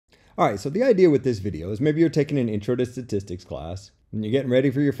All right, so the idea with this video is maybe you're taking an intro to statistics class and you're getting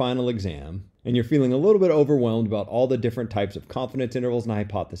ready for your final exam and you're feeling a little bit overwhelmed about all the different types of confidence intervals and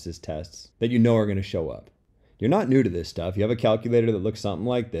hypothesis tests that you know are going to show up. You're not new to this stuff. You have a calculator that looks something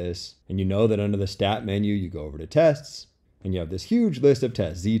like this, and you know that under the stat menu, you go over to tests, and you have this huge list of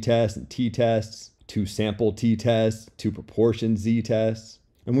tests, z-tests and t-tests, 2 sample t-tests, 2 proportion z-tests.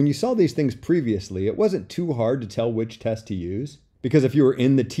 And when you saw these things previously, it wasn't too hard to tell which test to use, because if you were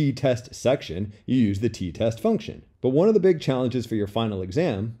in the t-test section, you use the t-test function. But one of the big challenges for your final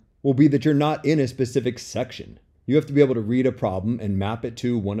exam will be that you're not in a specific section. You have to be able to read a problem and map it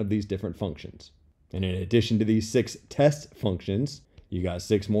to one of these different functions. And in addition to these 6 test functions, you got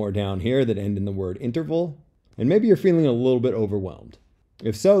 6 more down here that end in the word interval. And maybe you're feeling a little bit overwhelmed.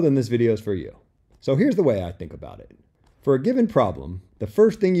 If so, then this video is for you. So here's the way I think about it. For a given problem, the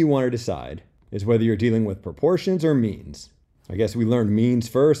first thing you want to decide is whether you're dealing with proportions or means. I guess we learned means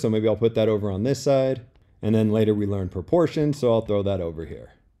first, so maybe I'll put that over on this side. And then later we learned proportions, so I'll throw that over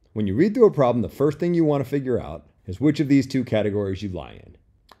here. When you read through a problem, the first thing you want to figure out is which of these 2 categories you lie in.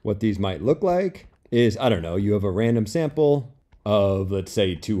 What these might look like is, I don't know, you have a random sample of, let's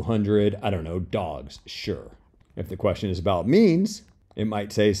say, 200, I don't know, dogs, sure. If the question is about means, it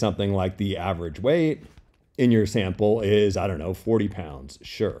might say something like the average weight in your sample is, I don't know, 40 pounds,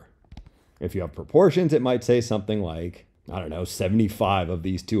 sure. If you have proportions, it might say something like, I don't know, 75 of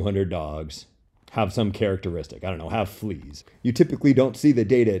these 200 dogs have some characteristic, I don't know, have fleas. You typically don't see the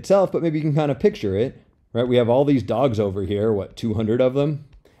data itself, but maybe you can kind of picture it, right? We have all these dogs over here, what, 200 of them?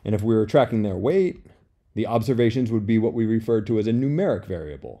 And if we were tracking their weight, the observations would be what we referred to as a numeric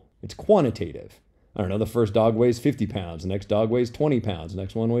variable. It's quantitative. I don't know, the first dog weighs 50 pounds, the next dog weighs 20 pounds, the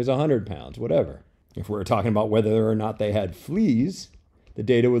next one weighs 100 pounds, whatever. If we were talking about whether or not they had fleas, the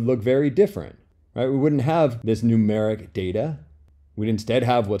data would look very different, right? We wouldn't have this numeric data. We'd instead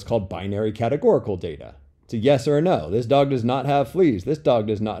have what's called binary categorical data. It's a yes or a no. This dog does not have fleas. This dog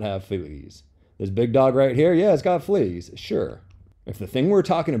does not have fleas. This big dog right here, yeah, it's got fleas, sure. If the thing we're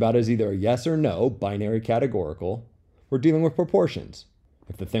talking about is either a yes or no, binary categorical, we're dealing with proportions.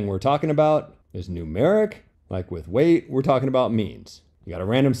 If the thing we're talking about is numeric, like with weight, we're talking about means. You got a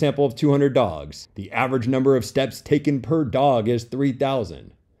random sample of 200 dogs. The average number of steps taken per dog is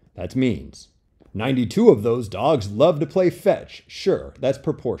 3,000. That's means. 92 of those dogs love to play fetch. Sure, that's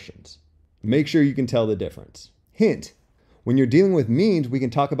proportions. Make sure you can tell the difference. Hint, when you're dealing with means, we can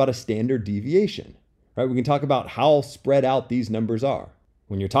talk about a standard deviation. Right? We can talk about how spread out these numbers are.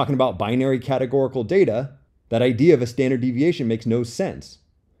 When you're talking about binary categorical data, that idea of a standard deviation makes no sense.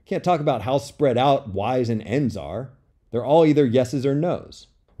 You can't talk about how spread out y's and n's are. They're all either yeses or nos.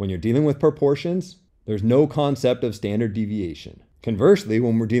 When you're dealing with proportions, there's no concept of standard deviation. Conversely,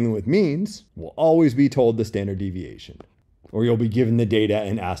 when we're dealing with means, we'll always be told the standard deviation. Or you'll be given the data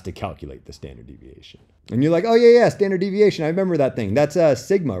and asked to calculate the standard deviation. And you're like, oh yeah, standard deviation, I remember that thing. That's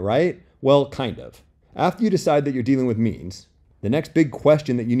sigma, right? Well, kind of. After you decide that you're dealing with means, the next big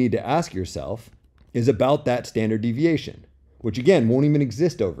question that you need to ask yourself is about that standard deviation, which again won't even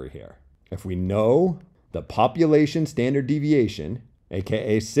exist over here. If we know the population standard deviation,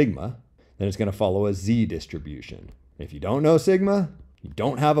 aka sigma, then it's going to follow a z distribution. If you don't know sigma, you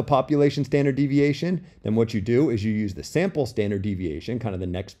don't have a population standard deviation, then what you do is you use the sample standard deviation, kind of the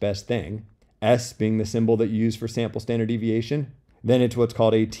next best thing, S being the symbol that you use for sample standard deviation, then it's what's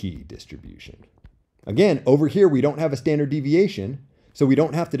called a t distribution. Again, over here, we don't have a standard deviation, so we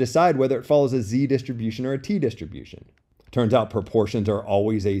don't have to decide whether it follows a z distribution or a t distribution. Turns out proportions are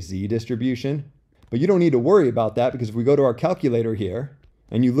always a z distribution, but you don't need to worry about that because if we go to our calculator here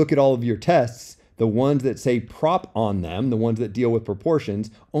and you look at all of your tests, the ones that say prop on them, the ones that deal with proportions,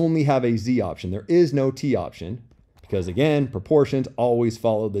 only have a z option. There is no t option because again, proportions always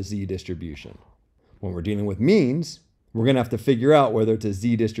follow the z distribution. When we're dealing with means, we're going to have to figure out whether it's a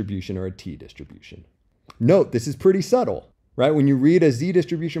z distribution or a t distribution. Note, this is pretty subtle, right? When you read a z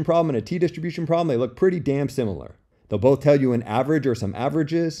distribution problem and a t distribution problem, they look pretty damn similar. They'll both tell you an average or some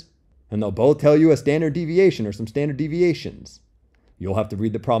averages, and they'll both tell you a standard deviation or some standard deviations. You'll have to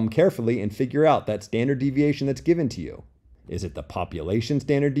read the problem carefully and figure out that standard deviation that's given to you. Is it the population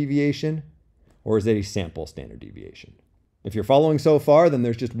standard deviation, or is it a sample standard deviation? If you're following so far, then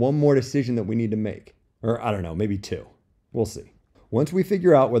there's just one more decision that we need to make. Or I don't know, maybe 2. We'll see. Once we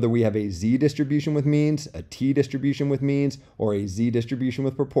figure out whether we have a z distribution with means, a t distribution with means, or a z distribution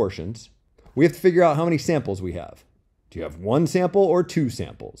with proportions, we have to figure out how many samples we have. Do you have 1 sample or 2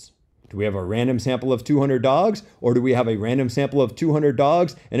 samples? Do we have a random sample of 200 dogs, or do we have a random sample of 200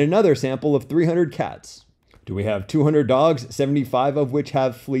 dogs and another sample of 300 cats? Do we have 200 dogs, 75 of which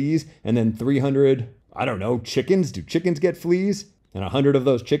have fleas, and then 300, I don't know, chickens? Do chickens get fleas? and 100 of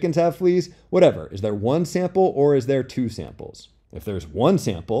those chickens have fleas, whatever. Is there one sample or is there two samples? If there's one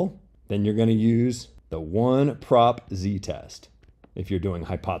sample, then you're going to use the one prop z-test if you're doing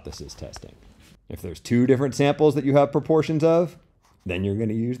hypothesis testing. If there's two different samples that you have proportions of, then you're going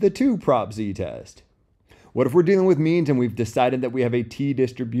to use the two prop z-test. What if we're dealing with means and we've decided that we have a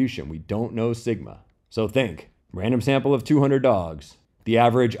t-distribution? We don't know sigma. So think, random sample of 200 dogs. The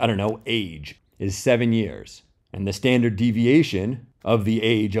average, age is 7 years. And the standard deviation of the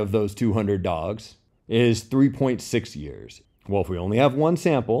age of those 200 dogs is 3.6 years. Well, if we only have one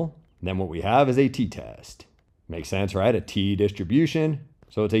sample, then what we have is a t-test. Makes sense, right? A t-distribution.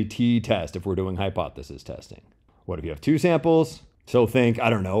 So it's a t-test if we're doing hypothesis testing. What if you have two samples? So think,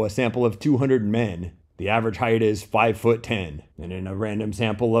 a sample of 200 men. The average height is 5'10". And in a random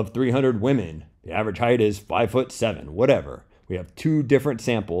sample of 300 women, the average height is 5'7", whatever. We have two different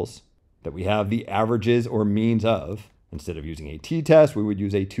samples that we have the averages or means of. Instead of using a t-test, we would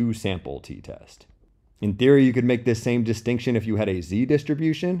use a two-sample t-test. In theory, you could make this same distinction if you had a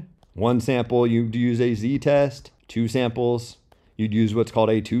z-distribution. One sample, you'd use a z-test. Two samples, you'd use what's called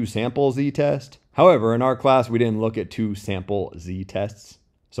a two-sample z-test. However, in our class, we didn't look at two-sample z-tests.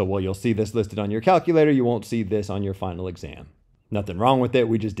 So while you'll see this listed on your calculator, you won't see this on your final exam. Nothing wrong with it,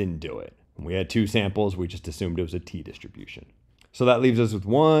 we just didn't do it. When we had two samples, we just assumed it was a t-distribution. So that leaves us with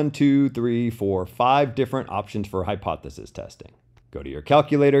 1, 2, 3, 4, 5 different options for hypothesis testing. Go to your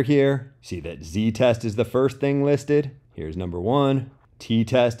calculator here. See that z-test is the first thing listed. Here's number 1.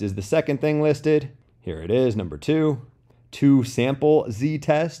 T-test is the second thing listed. Here it is, number 2. Two-sample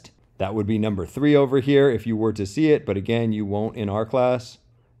z-test. That would be number 3 over here if you were to see it, but again, you won't in our class.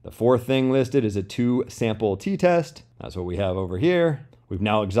 The fourth thing listed is a two-sample t-test. That's what we have over here. We've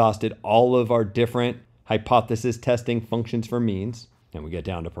now exhausted all of our different hypothesis testing functions for means, and we get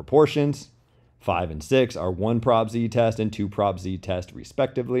down to proportions. 5 and 6 are one prop z-test and two prop z-test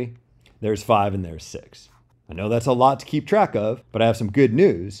respectively. There's 5 and there's 6. I know that's a lot to keep track of, but I have some good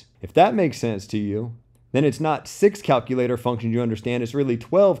news. If that makes sense to you, then it's not 6 calculator functions you understand, it's really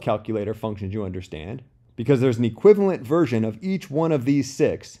 12 calculator functions you understand, because there's an equivalent version of each one of these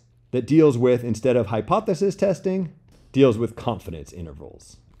 6 that deals with, instead of hypothesis testing, deals with confidence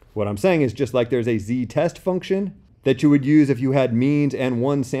intervals. What I'm saying is, just like there's a z-test function that you would use if you had means and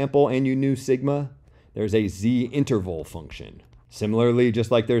one sample and you knew sigma, there's a z-interval function. Similarly,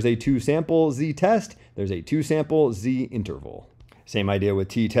 just like there's a two-sample z-test, there's a two-sample z-interval. Same idea with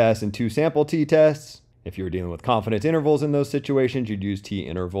t-tests and two-sample t-tests. If you were dealing with confidence intervals in those situations, you'd use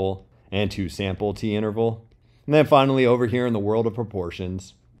t-interval and two-sample t-interval. And then finally, over here in the world of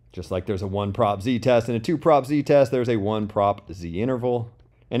proportions, just like there's a one prop z-test and a two prop z-test, there's a one prop z-interval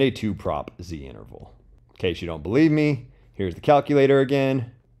and a two prop z-interval. In case you don't believe me, here's the calculator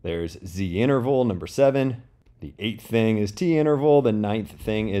again. There's z-interval, number 7. The 8th thing is t-interval. The 9th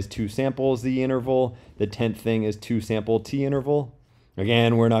thing is two-sample z-interval. The 10th thing is two-sample t-interval.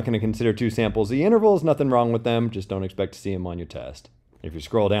 Again, we're not going to consider two-sample z-intervals. Nothing wrong with them. Just don't expect to see them on your test. If you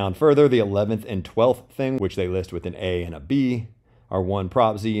scroll down further, the 11th and 12th thing, which they list with an A and a B, are one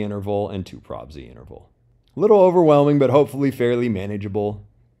prop z-interval and two prop z-interval. A little overwhelming, but hopefully fairly manageable.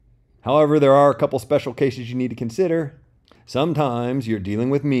 However, there are a couple special cases you need to consider. Sometimes you're dealing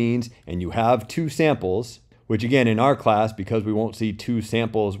with means and you have two samples, which again in our class, because we won't see two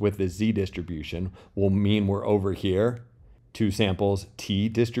samples with the z-distribution, will mean we're over here. Two samples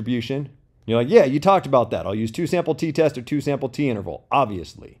t-distribution. You're like, yeah, you talked about that. I'll use two-sample t-test or two-sample t-interval,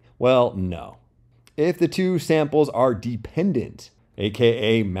 obviously. Well, no. If the two samples are dependent,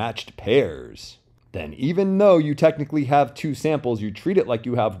 aka matched pairs, then even though you technically have two samples, you treat it like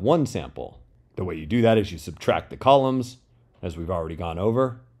you have one sample. The way you do that is you subtract the columns, as we've already gone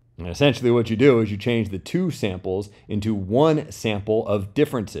over. And essentially what you do is you change the two samples into one sample of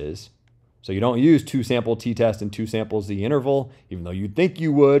differences. So you don't use two-sample t-test and two-sample z-interval, even though you'd think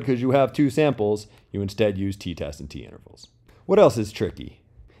you would because you have two samples. You instead use t-test and t-intervals. What else is tricky?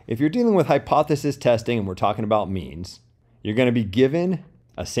 If you're dealing with hypothesis testing and we're talking about means, you're going to be given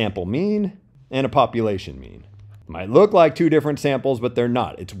a sample mean and a population mean. It might look like two different samples, but they're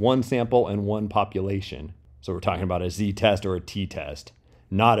not. It's one sample and one population. So we're talking about a z-test or a t-test,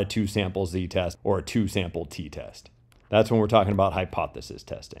 not a two-sample z-test or a two-sample t-test. That's when we're talking about hypothesis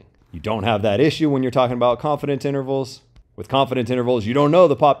testing. You don't have that issue when you're talking about confidence intervals. With confidence intervals, you don't know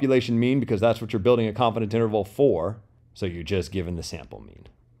the population mean because that's what you're building a confidence interval for. So you're just given the sample mean.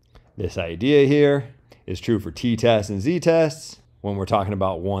 This idea here is true for t-tests and z-tests when we're talking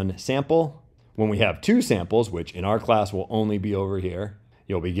about one sample. When we have two samples, which in our class will only be over here,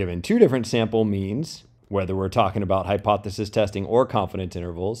 you'll be given two different sample means, whether we're talking about hypothesis testing or confidence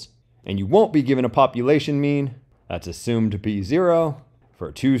intervals, and you won't be given a population mean. That's assumed to be 0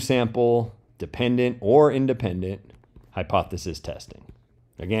 for 2-sample dependent or independent hypothesis testing.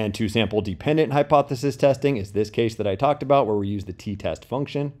 Again, 2-sample dependent hypothesis testing is this case that I talked about where we use the t-test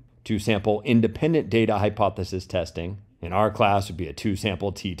function. 2-sample independent data hypothesis testing in our class would be a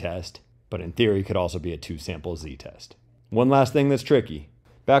 2-sample t-test, but in theory could also be a 2-sample z-test. One last thing that's tricky.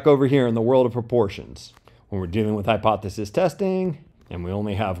 Back over here in the world of proportions, when we're dealing with hypothesis testing and we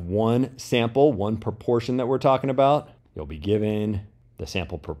only have one sample, one proportion that we're talking about, you'll be given the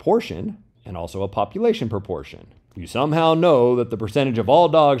sample proportion and also a population proportion. You somehow know that the percentage of all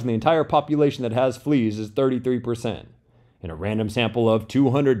dogs in the entire population that has fleas is 33%. In a random sample of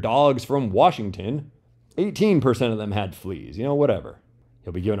 200 dogs from Washington, 18% of them had fleas, whatever.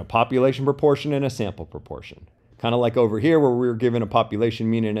 You'll be given a population proportion and a sample proportion. Kind of like over here where we were given a population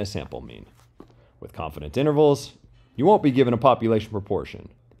mean and a sample mean. With confidence intervals, you won't be given a population proportion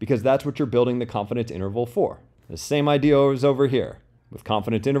because that's what you're building the confidence interval for. The same idea is over here. With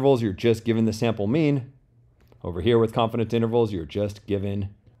confidence intervals, you're just given the sample mean. Over here with confidence intervals, you're just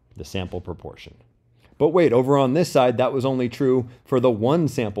given the sample proportion. But wait, over on this side, that was only true for the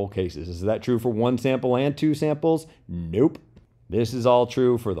 1-sample cases. Is that true for 1 sample and 2 samples? Nope. This is all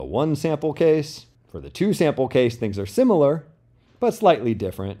true for the 1-sample case. For the 2-sample case, things are similar, but slightly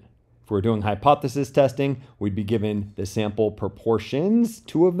different. If we're doing hypothesis testing, we'd be given the sample proportions,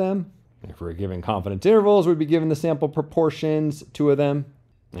 2 of them. If we're given confidence intervals, we'd be given the sample proportions, 2 of them.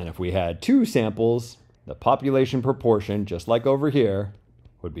 And if we had 2 samples, the population proportion, just like over here,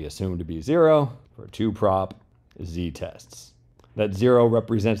 would be assumed to be 0 for 2 prop z-tests. That 0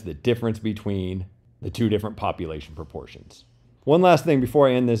 represents the difference between the 2 different population proportions. One last thing before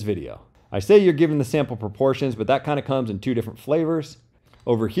I end this video. I say you're given the sample proportions, but that kind of comes in 2 different flavors.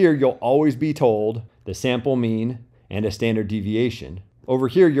 Over here, you'll always be told the sample mean and a standard deviation. Over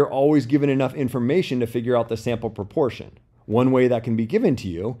here, you're always given enough information to figure out the sample proportion. One way that can be given to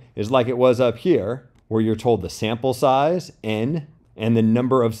you is like it was up here, where you're told the sample size, n, and the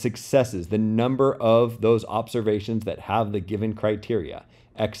number of successes, the number of those observations that have the given criteria.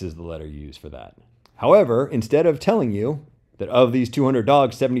 X is the letter you use for that. However, instead of telling you that of these 200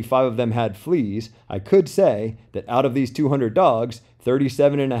 dogs, 75 of them had fleas, I could say that out of these 200 dogs,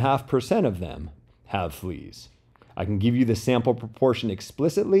 37.5% of them have fleas. I can give you the sample proportion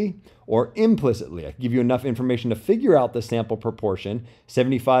explicitly or implicitly. I can give you enough information to figure out the sample proportion.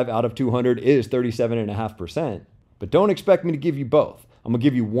 75 out of 200 is 37.5%. But don't expect me to give you both. I'm going to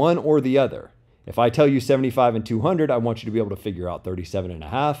give you one or the other. If I tell you 75 and 200, I want you to be able to figure out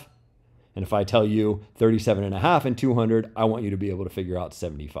 37.5. And if I tell you 37.5 and 200, I want you to be able to figure out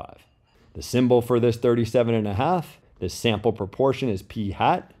 75. The symbol for this 37.5, this sample proportion, is p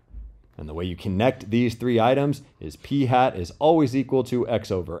hat. And the way you connect these 3 items is p hat is always equal to x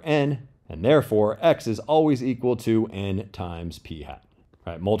over n, and therefore x is always equal to n times p hat.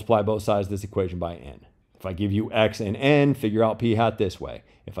 All right, multiply both sides of this equation by n. If I give you x and n, figure out p hat this way.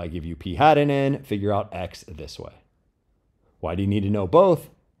 If I give you p hat and n, figure out x this way. Why do you need to know both?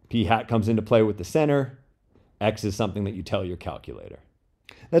 P hat comes into play with the center. X is something that you tell your calculator.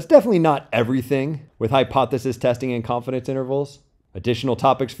 That's definitely not everything with hypothesis testing and confidence intervals. Additional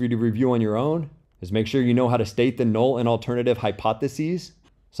topics for you to review on your own is make sure you know how to state the null and alternative hypotheses,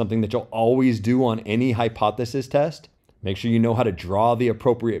 something that you'll always do on any hypothesis test. Make sure you know how to draw the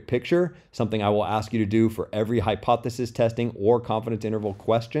appropriate picture, something I will ask you to do for every hypothesis testing or confidence interval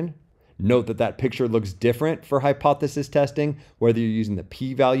question. Note that that picture looks different for hypothesis testing, whether you're using the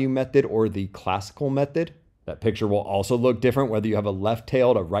p-value method or the classical method. That picture will also look different whether you have a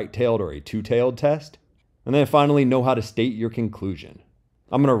left-tailed, a right-tailed, or a two-tailed test. And then finally, know how to state your conclusion.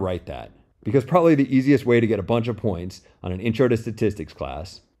 I'm going to write that because probably the easiest way to get a bunch of points on an intro to statistics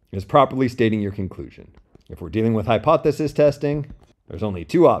class is properly stating your conclusion. If we're dealing with hypothesis testing, there's only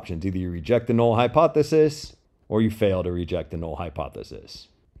 2 options. Either you reject the null hypothesis or you fail to reject the null hypothesis.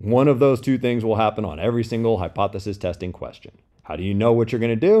 One of those 2 things will happen on every single hypothesis testing question. How do you know what you're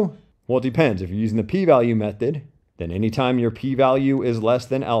going to do? Well, it depends. If you're using the p-value method, then anytime your p-value is less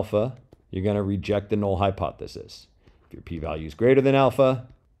than alpha, you're going to reject the null hypothesis. If your p-value is greater than alpha,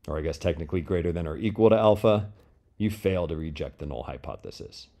 or I guess technically greater than or equal to alpha, you fail to reject the null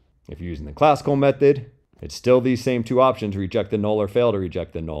hypothesis. If you're using the classical method, it's still these same 2 options, reject the null or fail to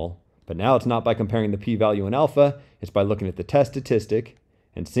reject the null. But now it's not by comparing the p-value and alpha, it's by looking at the test statistic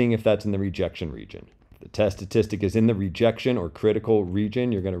and seeing if that's in the rejection region. If the test statistic is in the rejection or critical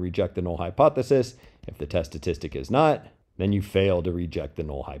region, you're going to reject the null hypothesis. If the test statistic is not, then you fail to reject the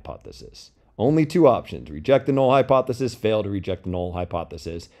null hypothesis. Only 2 options, reject the null hypothesis, fail to reject the null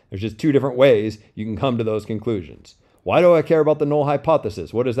hypothesis. There's just 2 different ways you can come to those conclusions. Why do I care about the null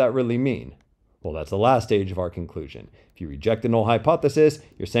hypothesis? What does that really mean? Well, that's the last stage of our conclusion. If you reject the null hypothesis,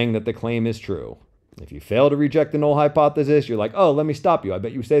 you're saying that the claim is true. If you fail to reject the null hypothesis, you're like, oh, let me stop you. I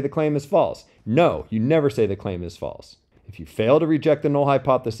bet you say the claim is false. No, you never say the claim is false. If you fail to reject the null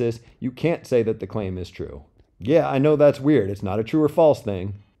hypothesis, you can't say that the claim is true. Yeah, I know that's weird. It's not a true or false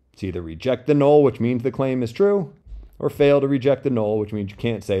thing. It's either reject the null, which means the claim is true, or fail to reject the null, which means you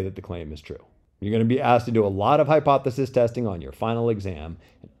can't say that the claim is true. You're going to be asked to do a lot of hypothesis testing on your final exam,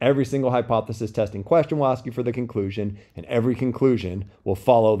 and every single hypothesis testing question will ask you for the conclusion, and every conclusion will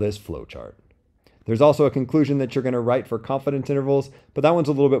follow this flowchart. There's also a conclusion that you're going to write for confidence intervals, but that one's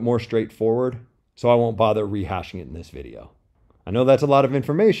a little bit more straightforward, so I won't bother rehashing it in this video. I know that's a lot of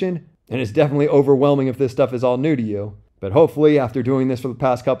information, and it's definitely overwhelming if this stuff is all new to you, but hopefully after doing this for the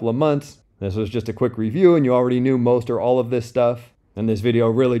past couple of months, this was just a quick review and you already knew most or all of this stuff, and this video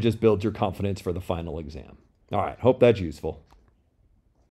really just builds your confidence for the final exam. All right, hope that's useful.